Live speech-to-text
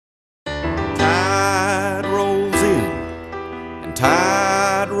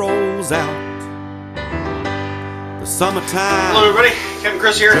is out. The summertime. Hello everybody, Kevin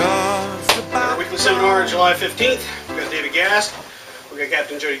Chris here. Our Weekly seminar, July 15th. We got David Gasque, we got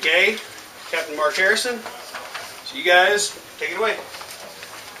Captain Jody Gay, Captain Mark Harrison. So you guys, take it away.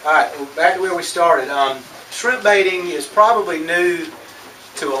 Alright, well, back to where we started. Shrimp baiting is probably new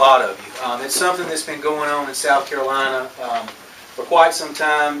to a lot of you. It's something that's been going on in South Carolina for quite some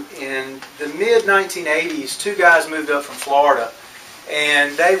time. In the mid-1980s, two guys moved up from Florida,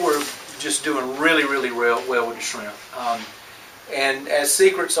 and they were just doing really well with the shrimp. And as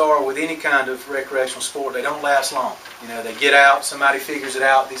secrets are with any kind of recreational sport, they don't last long. You know, they get out, somebody figures it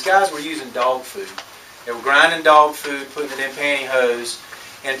out. These guys were using dog food. They were grinding dog food, putting it in pantyhose,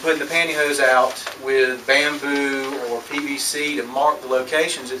 and putting the pantyhose out with bamboo or PVC to mark the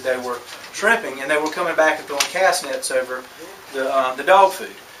locations that they were shrimping, and they were coming back and throwing cast nets over the dog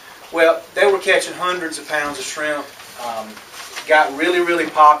food. Well, they were catching hundreds of pounds of shrimp, got really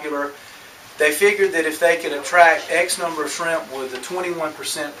popular. They figured that if they could attract X number of shrimp with a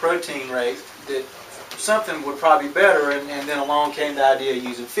 21% protein rate, that something would probably be better, and then along came the idea of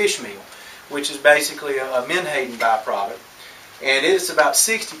using fish meal, which is basically a menhaden byproduct. And it's about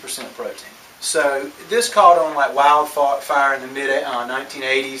 60% protein. So this caught on like wildfire in the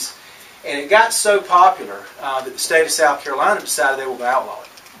mid-1980s, and it got so popular that the state of South Carolina decided they were going to outlaw it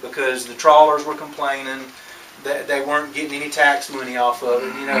because the trawlers were complaining that they weren't getting any tax money off of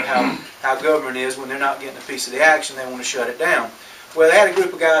it. You know how government is when they're not getting a piece of the action, they want to shut it down. Well, they had a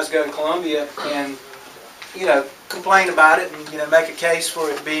group of guys go to Columbia and complain about it and make a case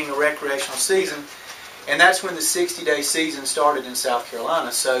for it being a recreational season. And that's when the 60-day season started in South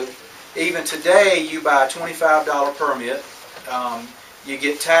Carolina. So even today, you buy a $25 permit, you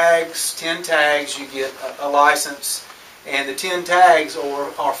get tags, 10 tags, you get a license, and the 10 tags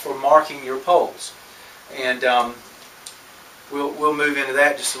are for marking your poles. And we'll move into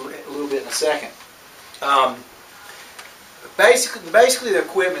that just a little bit in a second. Basically, the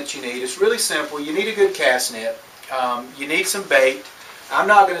equipment you need is really simple. You need a good cast net. You need some bait. I'm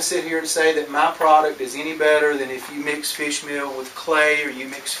not going to sit here and say that my product is any better than if you mix fish meal with clay or you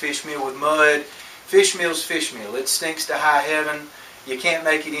mix fish meal with mud. Fish meal is fish meal. It stinks to high heaven. You can't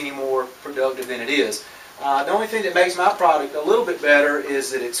make it any more productive than it is. The only thing that makes my product a little bit better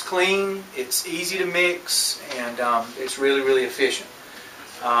is that it's clean, it's easy to mix, and it's really efficient.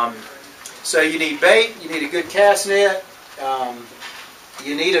 So you need bait, you need a good cast net,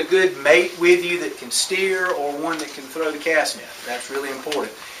 you need a good mate with you that can steer or one that can throw the cast net. That's really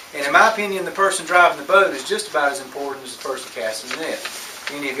important. And in my opinion, the person driving the boat is just about as important as the person casting the net.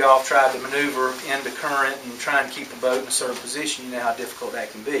 Any of y'all have tried to maneuver into current and try and keep the boat in a certain position, you know how difficult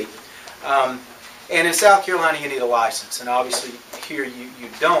that can be. And in South Carolina, you need a license. And obviously here you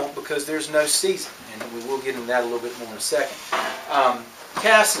don't because there's no season. And we will get into that a little bit more in a second.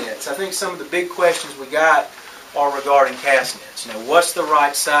 Cast nets. I think some of the big questions we got are regarding cast nets. What's the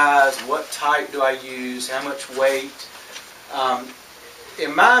right size? What type do I use? How much weight?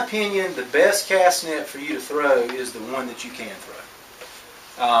 In my opinion, the best cast net for you to throw is the one that you can throw.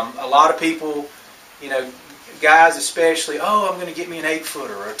 A lot of people, guys especially, I'm going to get me an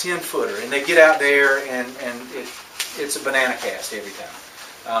 8-footer or a 10-footer, and they get out there and it's a banana cast every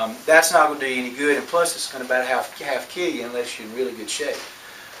time. That's not going to do you any good, and plus it's going to about half kill you unless you're in really good shape.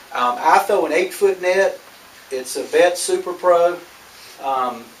 I throw an 8-foot net. It's a Betts Super Pro.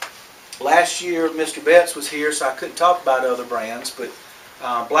 Last year Mr. Betts was here, so I couldn't talk about other brands, but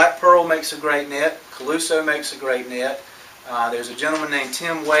Black Pearl makes a great net. Caluso makes a great net. There's a gentleman named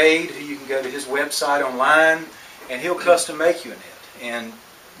Tim Wade who you can go to his website online and he'll custom make you a net. And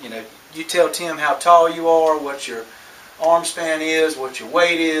you tell Tim how tall you are, what your arm span is, what your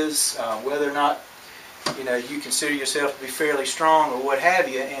weight is, whether or not you consider yourself to be fairly strong or what have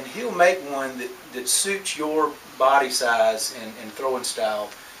you, and he'll make one that suits your body size and throwing style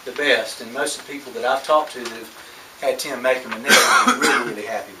the best. And most of the people that I've talked to that have had Tim make them a net are really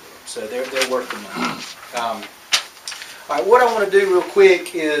happy with them. So they're worth the money. All right, what I want to do real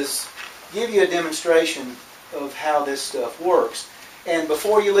quick is give you a demonstration of how this stuff works. And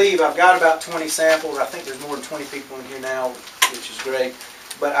before you leave, I've got about 20 samples. I think there's more than 20 people in here now, which is great.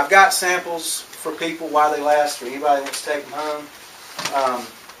 But I've got samples for people while they last, for anybody that wants to take them home.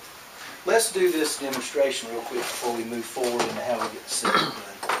 Let's do this demonstration real quick before we move forward into how we get the system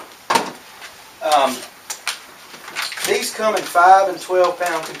done. These come in 5 and 12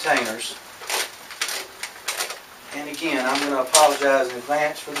 pound containers. And again, I'm going to apologize in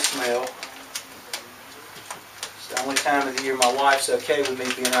advance for the smell. It's the only time of the year my wife's okay with me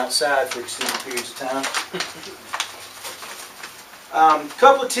being outside for extended periods of time.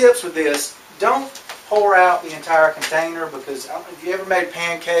 Couple of tips with this. Don't pour out the entire container, because I don't know if you ever made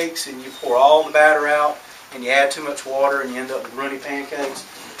pancakes and you pour all the batter out and you add too much water and you end up with runny pancakes.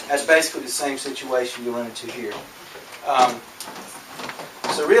 That's basically the same situation you run into here.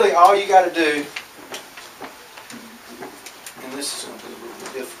 So really all you got to do, and this is going to be a little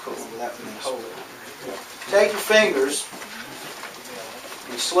bit difficult without being hold it. Take your fingers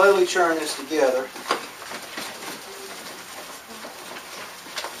and slowly churn this together.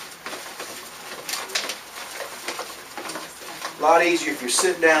 A lot easier if you're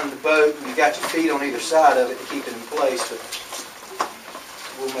sitting down in the boat and you got your feet on either side of it to keep it in place, but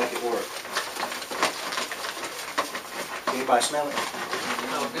we'll make it work. Anybody smell it?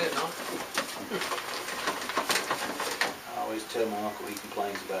 Oh, good, huh? I always tell my uncle, he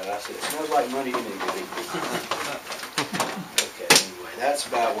complains about it. I said, it smells like money to me. Okay, anyway, that's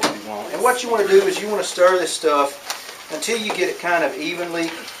about what we want. And what you want to do is you want to stir this stuff until you get it kind of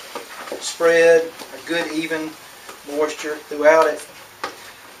evenly spread, a good even moisture throughout it.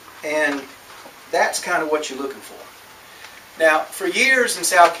 And that's kind of what you're looking for. Now, for years in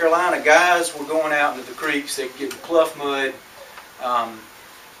South Carolina, guys were going out into the creeks, they'd get the pluff mud,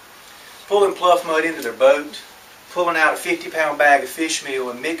 pulling pluff mud into their boat, pulling out a 50-pound bag of fish meal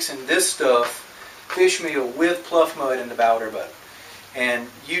and mixing this stuff, fish meal with pluff mud in the bow of their boat. And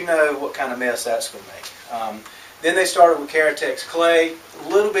you know what kind of mess that's going to make. Then they started with Caratex clay, a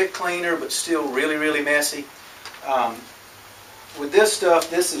little bit cleaner, but still really, really messy. With this stuff,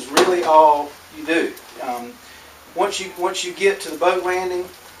 this is really all you do. Once you get to the boat landing,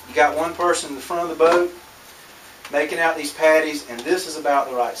 you got one person in the front of the boat making out these patties, and this is about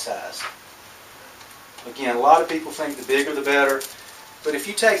the right size. Again, a lot of people think the bigger the better, but if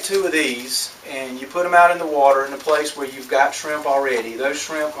you take two of these and you put them out in the water in a place where you've got shrimp already, those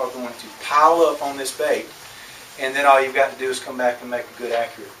shrimp are going to pile up on this bait, and then all you've got to do is come back and make a good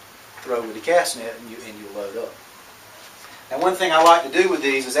accurate throw with the cast net, and you load up. Now, one thing I like to do with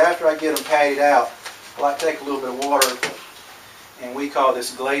these is after I get them patted out, I like to take a little bit of water, and we call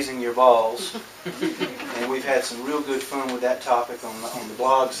this glazing your balls. And we've had some real good fun with that topic on the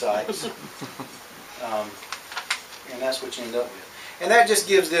blog sites. And that's what you end up with. And that just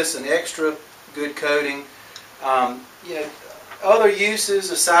gives this an extra good coating. You know, other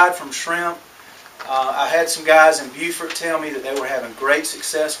uses aside from shrimp, I had some guys in Beaufort tell me that they were having great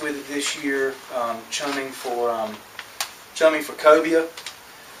success with it this year, chumming for cobia.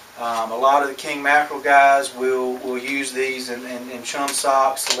 A lot of the king mackerel guys will use these in chum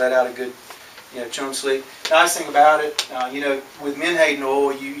socks to let out a good, chum slick. Nice thing about it, with menhaden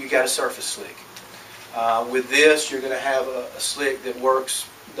oil, you got a surface slick. With this, you're going to have a slick that works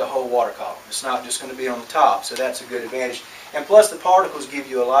the whole water column. It's not just going to be on the top, so that's a good advantage. And plus, the particles give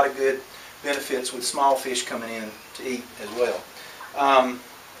you a lot of good benefits with small fish coming in to eat as well.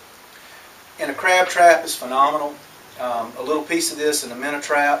 And a crab trap is phenomenal. A little piece of this in a minnow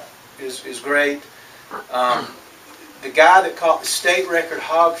trap is great. The guy that caught the state record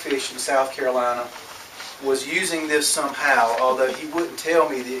hogfish in South Carolina was using this somehow, although he wouldn't tell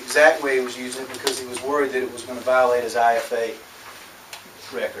me the exact way he was using it because he was worried that it was going to violate his IFA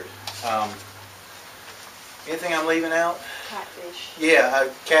record. Anything I'm leaving out? Catfish. Yeah,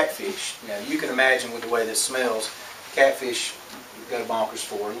 catfish. You can imagine with the way this smells, catfish go bonkers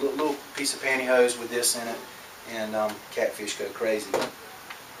for. A little piece of pantyhose with this in it, and catfish go crazy.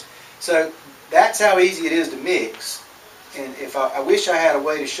 So that's how easy it is to mix. And if I wish I had a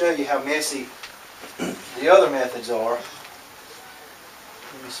way to show you how messy the other methods are. Let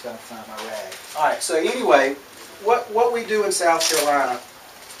me see if I can find my rag. All right. So anyway, what we do in South Carolina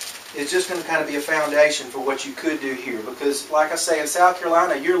is just going to kind of be a foundation for what you could do here, because, like I say, in South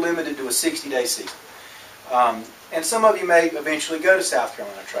Carolina, you're limited to a 60-day season. And some of you may eventually go to South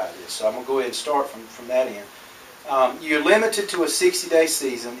Carolina to try this, so I'm going to go ahead and start from that end. You're limited to a 60-day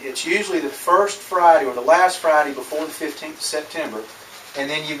season. It's usually the first Friday or the last Friday before the 15th of September, and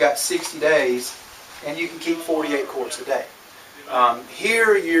then you've got 60 days, and you can keep 48 quarts a day.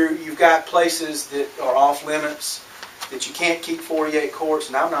 Here, you've got places that are off limits, that you can't keep 48 quarts,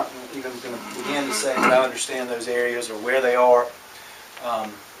 and I'm not even going to begin to say that I understand those areas or where they are.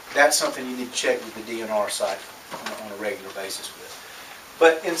 That's something you need to check with the DNR site on a regular basis with.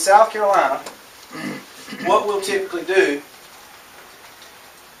 But in South Carolina, what we'll typically do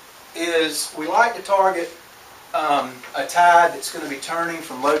is we like to target a tide that's going to be turning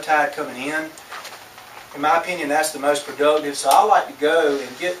from low tide coming in. In my opinion, that's the most productive. So I like to go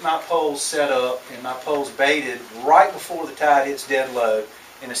and get my poles set up and my poles baited right before the tide hits dead low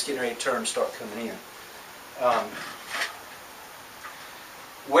and it's getting ready to turn and start coming in.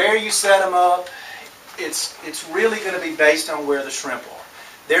 Where you set them up, it's really going to be based on where the shrimp are.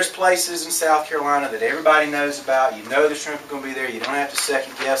 There's places in South Carolina that everybody knows about. You know the shrimp are going to be there. You don't have to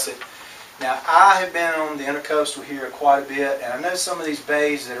second guess it. Now, I have been on the intercoastal here quite a bit, and I know some of these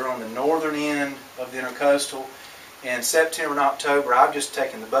bays that are on the northern end of the intercoastal. In September and October, I've just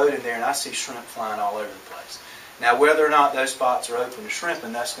taken the boat in there, and I see shrimp flying all over the place. Now, whether or not those spots are open to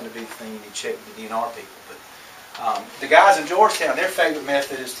shrimping, that's going to be the thing you need to check with the DNR people. But the guys in Georgetown, their favorite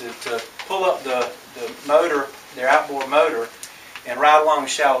method is to pull up the motor, their outboard motor, and ride along in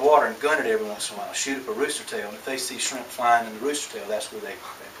shallow water and gun it every once in a while. Shoot up a rooster tail, and if they see shrimp flying in the rooster tail, that's where they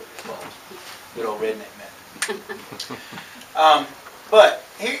put their balls. Good old redneck method. But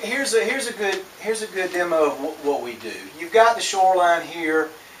here's a good demo of what we do. You've got the shoreline here.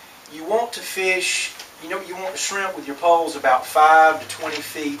 You want to fish. You want to shrimp with your poles about 5 to 20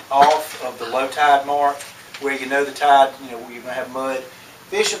 feet off of the low tide mark, where you know the tide. Where you're going to have mud.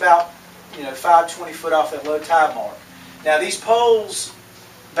 Fish about 5 to 20 foot off that low tide mark. Now these poles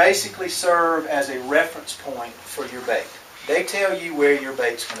basically serve as a reference point for your bait. They tell you where your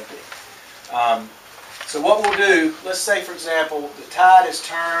bait's going to be. So what we'll do, let's say for example, the tide is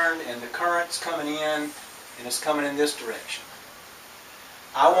turned and the current's coming in and it's coming in this direction.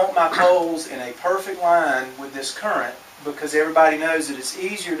 I want my poles in a perfect line with this current because everybody knows that it's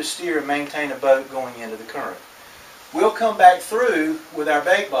easier to steer and maintain a boat going into the current. We'll come back through with our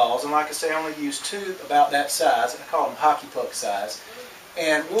bait balls, and like I say, I only use 2 about that size. I call them hockey puck size.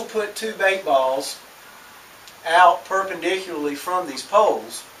 And we'll put 2 bait balls out perpendicularly from these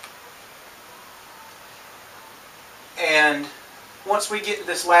poles. And once we get to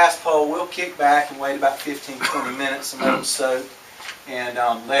this last pole, we'll kick back and wait about 15-20 minutes and let them soak and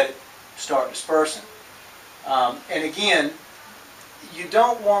let it start dispersing. And again, you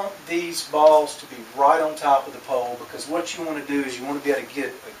don't want these balls to be right on top of the pole because what you want to do is you want to be able to get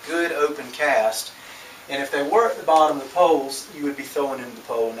a good open cast. And if they were at the bottom of the poles, you would be throwing into the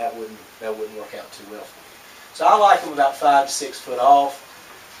pole, and that wouldn't work out too well for you. So I like them about 5 to 6 foot off.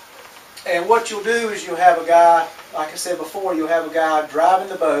 And what you'll do is you'll have a guy, like I said before, you'll have a guy driving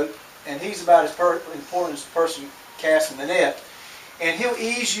the boat, and he's about as important as the person casting the net. And he'll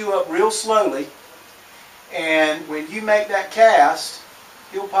ease you up real slowly. And when you make that cast,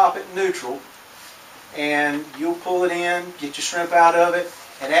 he'll pop it neutral, and you'll pull it in, get your shrimp out of it,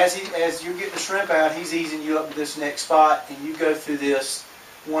 and as you're getting the shrimp out, he's easing you up to this next spot, and you go through this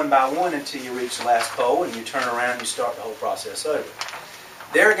one by one until you reach the last pole, and you turn around and you start the whole process over.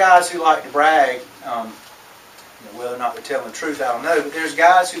 There are guys who like to brag, whether or not they're telling the truth, I don't know, but there's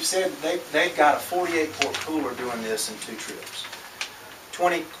guys who've said that they've got a 48-quart cooler doing this in 2 trips,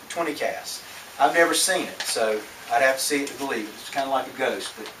 20 casts. I've never seen it, so I'd have to see it to believe it. It's kind of like a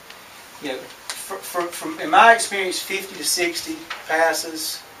ghost. But from in my experience, 50 to 60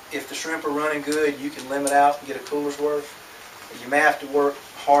 passes. If the shrimp are running good, you can limit out and get a cooler's worth. You may have to work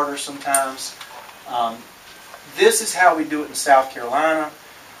harder sometimes. This is how we do it in South Carolina.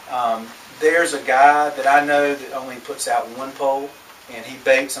 There's a guy that I know that only puts out 1 pole, and he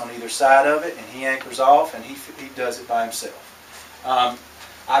baits on either side of it, and he anchors off, and he does it by himself.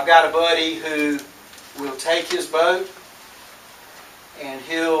 I've got a buddy who will take his boat and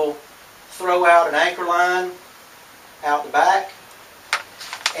he'll throw out an anchor line out the back,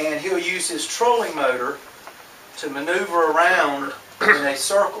 and he'll use his trolling motor to maneuver around in a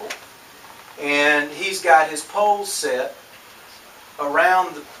circle, and he's got his poles set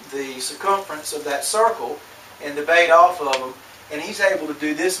around the circumference of that circle and the bait off of them, and he's able to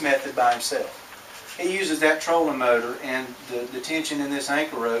do this method by himself. He uses that trolling motor and the tension in this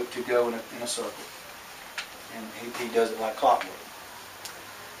anchor rope to go in a circle. And he does it like clockwork.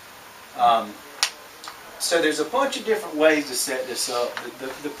 So there's a bunch of different ways to set this up.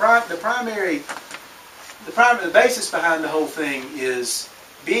 The basis behind the whole thing is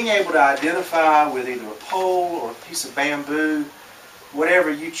being able to identify with either a pole or a piece of bamboo,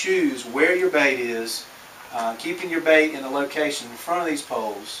 whatever you choose, where your bait is, keeping your bait in the location in front of these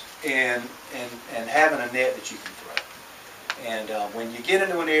poles, and having a net that you can throw. And when you get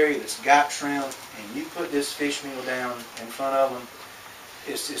into an area that's got shrimp and you put this fish meal down in front of them,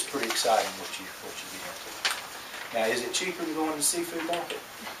 it's pretty exciting what you get into. Now, is it cheaper than going to the seafood market?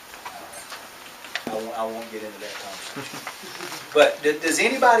 I won't get into that conversation. But does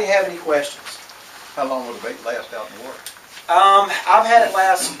anybody have any questions? How long will the bait last out in the water? I've had it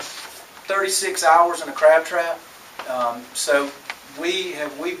last 36 hours in a crab trap. So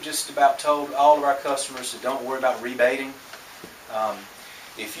we've just about told all of our customers to don't worry about rebaiting.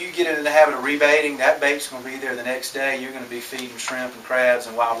 If you get into the habit of rebaiting, that bait's going to be there the next day. You're going to be feeding shrimp and crabs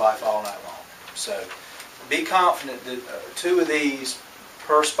and wildlife all night long. So be confident that 2 of these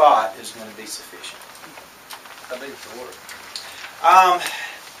per spot is going to be sufficient. How big is the water?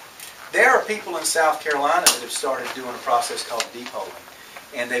 there are people in South Carolina that have started doing a process called deep holing.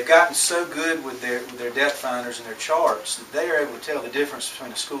 And they've gotten so good with their depth finders and their charts that they are able to tell the difference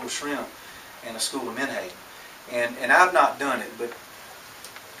between a school of shrimp and a school of menhaden. And I've not done it, but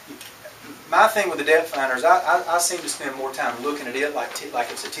my thing with the depth finders, I seem to spend more time looking at it like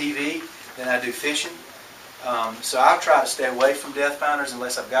it's a TV than I do fishing. So I try to stay away from depth finders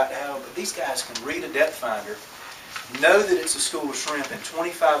unless I've got to have them. But these guys can read a depth finder, know that it's a school of shrimp in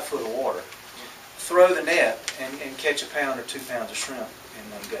 25 foot of water, throw the net, and catch a pound or 2 pounds of shrimp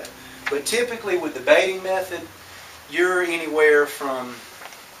in one go. But typically with the baiting method, you're anywhere from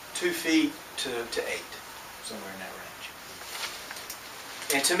 2 feet to 8, somewhere in that range.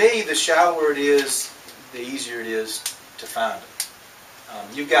 And to me, the shallower it is, the easier it is to find them.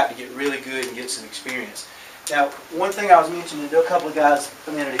 You've got to get really good and get some experience. Now, one thing I was mentioning to a couple of guys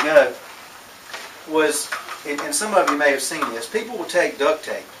a minute ago was, and some of you may have seen this, people will take duct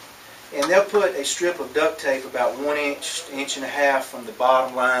tape and they'll put a strip of duct tape about 1 inch, inch and a half from the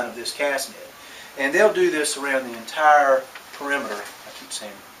bottom line of this cast net. And they'll do this around the entire perimeter, I keep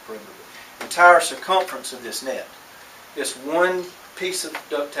saying perimeter, but entire circumference of this net. Just one piece of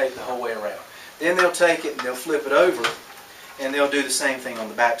duct tape the whole way around. Then they'll take it and they'll flip it over and they'll do the same thing on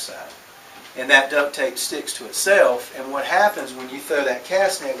the back side. And that duct tape sticks to itself, and what happens when you throw that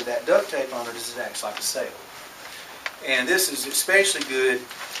cast net with that duct tape on it is it acts like a sail. And this is especially good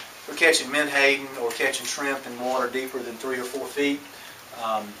for catching menhaden or catching shrimp in water deeper than 3 or 4 feet,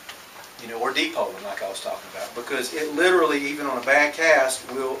 or deep holing like I was talking about, because it literally, even on a bad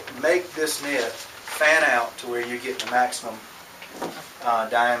cast, will make this net fan out to where you get the maximum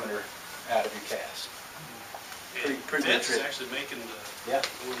diameter out of your cast. Pretty good trick. Actually making the yeah.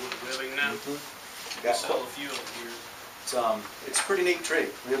 Webbing now. Got sell a few of them here. It's a pretty neat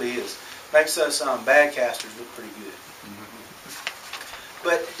trick, really is. Makes us bad casters look pretty good.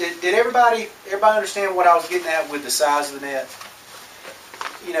 But did everybody understand what I was getting at with the size of the net?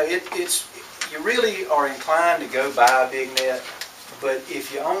 You know, you really are inclined to go buy a big net, but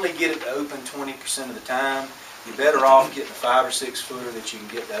if you only get it to open 20% of the time, you're better off getting a 5 or 6 footer that you can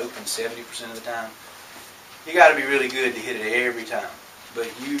get to open 70% of the time. You got to be really good to hit it every time. But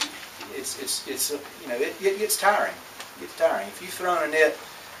it gets tiring. It gets tiring. If you've thrown a net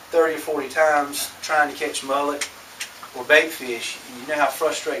 30 or 40 times trying to catch mullet or bait fish, you know how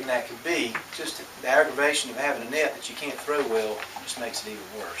frustrating that can be. Just the aggravation of having a net that you can't throw well just makes it even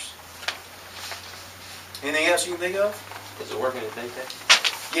worse. Anything else you can think of? Does it work in the daytime?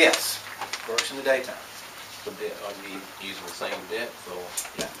 Yes, works in the daytime. Are you using the same depth, or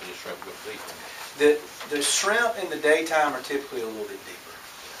just shrimp go deeper? The shrimp in the daytime are typically a little bit deeper.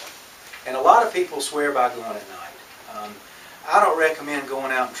 And a lot of people swear by going at night. I don't recommend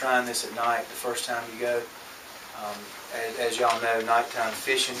going out and trying this at night the first time you go. As y'all know, nighttime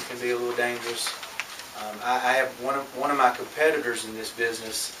fishing can be a little dangerous. I have one of my competitors in this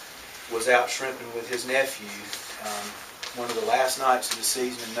business was out shrimping with his nephew one of the last nights of the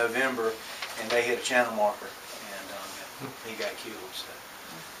season in November, and they hit a channel marker, and he got killed. So.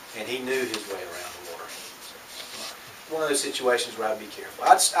 And he knew his way around the water. So, one of those situations where I'd be careful.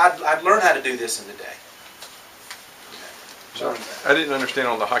 I'd learn how to do this in the day. So I didn't understand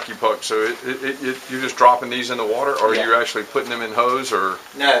on the hockey puck. So you're just dropping these in the water, or are you actually putting them in hose, or?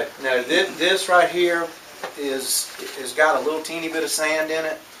 No. This right here is got a little teeny bit of sand in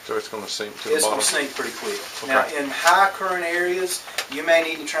it. So it's going to sink to the bottom? It's going to sink pretty quick. Okay. Now, in high current areas, you may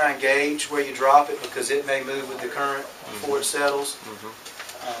need to try and gauge where you drop it because it may move with the current before it settles.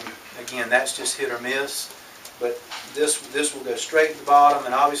 Again, that's just hit or miss. But this will go straight to the bottom,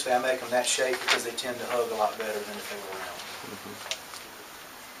 and obviously I make them that shape because they tend to hug a lot better than if they were round.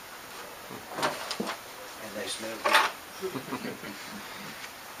 And they smell good.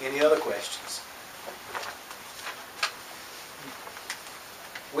 Any other questions?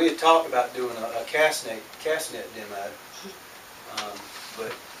 We had talked about doing a Castnet demo,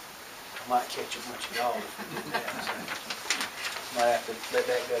 but I might catch a bunch of y'all if we did that. So might have to let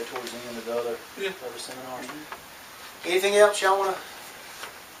that go towards the end of the other seminars. Anything else y'all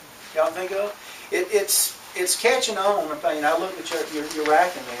think of? It's catching on. I mean, I look at your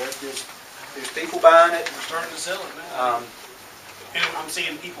rack in there. There's people buying it. We're starting to sell it now. And I'm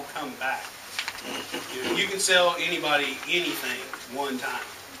seeing people come back. You can sell anybody anything one time,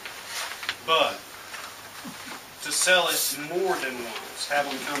 but to sell it more than once, have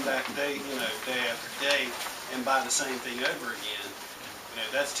them come back day after day and buy the same thing over again,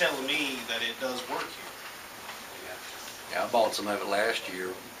 that's telling me that it does work here. Yeah, I bought some of it last year,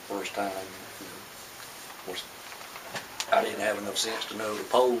 first time. Of course, I didn't have enough sense to know the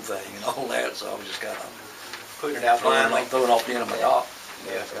pole thing and all that, so I was just kind of putting it out blindly. throwing off the end of my dock.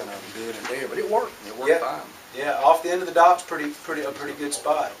 Yeah. Kind of doing it there, but it worked. It worked Yeah. fine. Yeah, off the end of the dock's a pretty good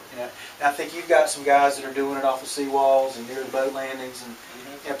spot. You know, and I think you've got some guys that are doing it off the seawalls and near the boat landings,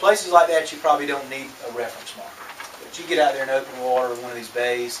 and places like that you probably don't need a reference marker. But you get out there in open water, one of these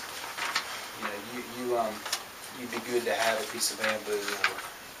bays, you know, you'd be good to have a piece of bamboo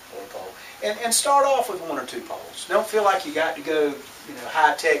or a pole. And start off with 1 or 2 poles. Don't feel like you got to go, you know,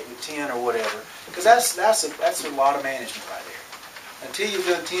 high tech with 10 or whatever, because that's a lot of management right there. Until you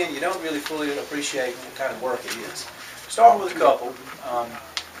do 10, you don't really fully appreciate what kind of work it is. Start with a couple,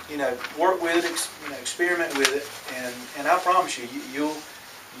 you know, work with it, experiment with it, and I promise you, you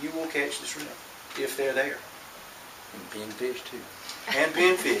will catch the shrimp if they're there. And pin fish too. And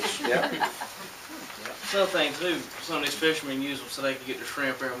pinfish, yeah. Another thing too, some of these fishermen use them so they can get their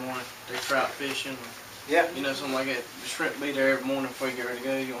shrimp every morning. They trout fishing, Yeah, you know, something like that. The shrimp be there every morning before you get ready to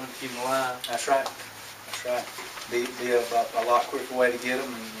go. You don't have to keep them alive. that's right. That's right. Be a lot quicker way to get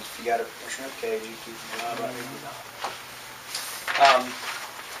them, and if you got a shrimp cage, you keep them alive right there.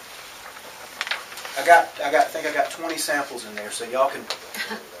 I think I got 20 samples in there, so y'all can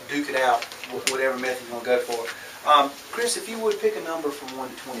duke it out with whatever method you want to go for. Chris, if you would pick a number from 1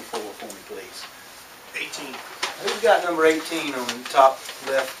 to 24 for me, please. 18. Who's got number 18 on the top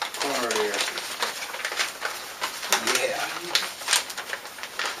left corner there? Yeah.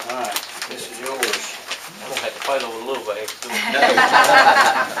 All right, this is yours. I don't have to fight over the little bags, do I? No.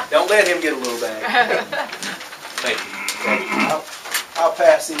 Don't let him get a little bag. Thank you. I'll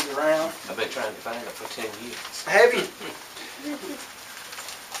pass these around. I've been trying to find it for 10 years. Have you?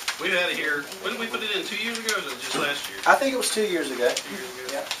 We had it here, when did we put it in, 2 years ago, or was it just last year? I think it was 2 years ago. 2 years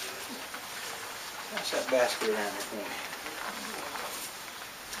ago. Yeah. Pass that basket around there for me.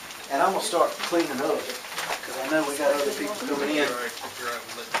 And I'm going to start cleaning up, because I know we got other people coming in.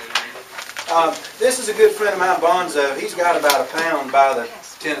 This is a good friend of mine, Bonzo. He's got about a pound by the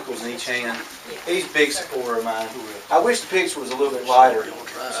tentacles in each hand. He's a big supporter of mine. I wish the picture was a little bit lighter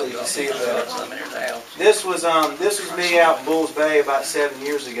so you can see it better. This was me out in Bulls Bay about 7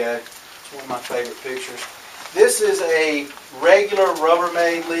 years ago. It's one of my favorite pictures. This is a regular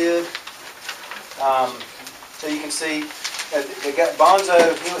Rubbermaid lid. So you can see, they got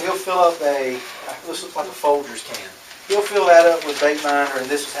Bonzo. He'll fill up this looks like a Folgers can. He'll fill that up with baitbinder, and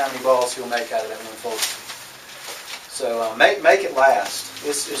this is how many balls he'll make out of that one Folgers. So make it last.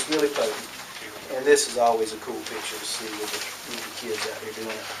 It's really potent. And this is always a cool picture to see with the kids out here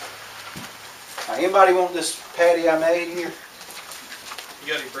doing it. Anybody want this patty I made here?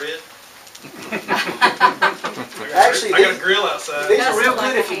 You got any bread? Actually, I got a grill outside. these are real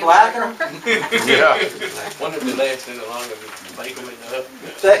good if you blacken them. Yeah. Wonder if they last any longer if you bake them in the oven.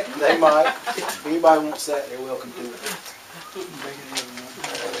 They might. If anybody wants that, they're welcome to it.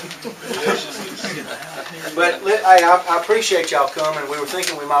 But hey, I appreciate y'all coming. We were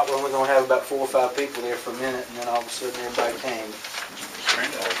thinking we might only going to have about 4 or 5 people there for a minute, and then all of a sudden everybody came.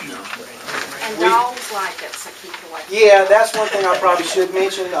 And dogs like it, so keep away. Yeah, that's one thing I probably should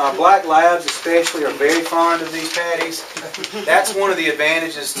mention. Black Labs especially are very fond of these patties. That's one of the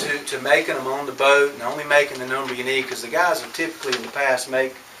advantages to making them on the boat and only making the number you need, because the guys have typically in the past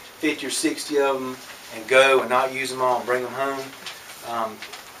make 50 or 60 of them and go and not use them all and bring them home.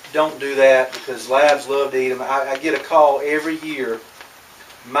 Don't do that, because labs love to eat them. I get a call every year.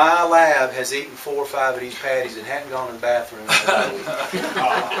 My lab has eaten 4 or 5 of these patties and hadn't gone to the bathroom in a week.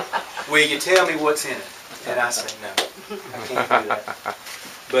 Will you tell me what's in it? And I say, no, I can't do that.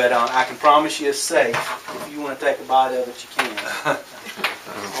 But I can promise you it's safe. If you want to take a bite of it, you can.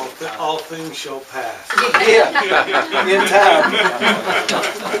 All things shall pass. Yeah, in time.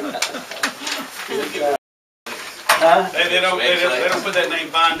 Huh? They don't put that name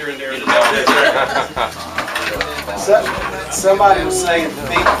Binder in there. Somebody was saying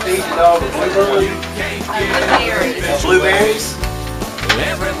feed the dog with blueberries.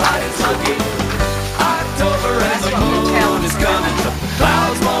 Everybody's looking. October and the moon is coming.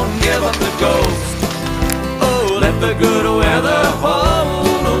 Clouds won't give up the ghost.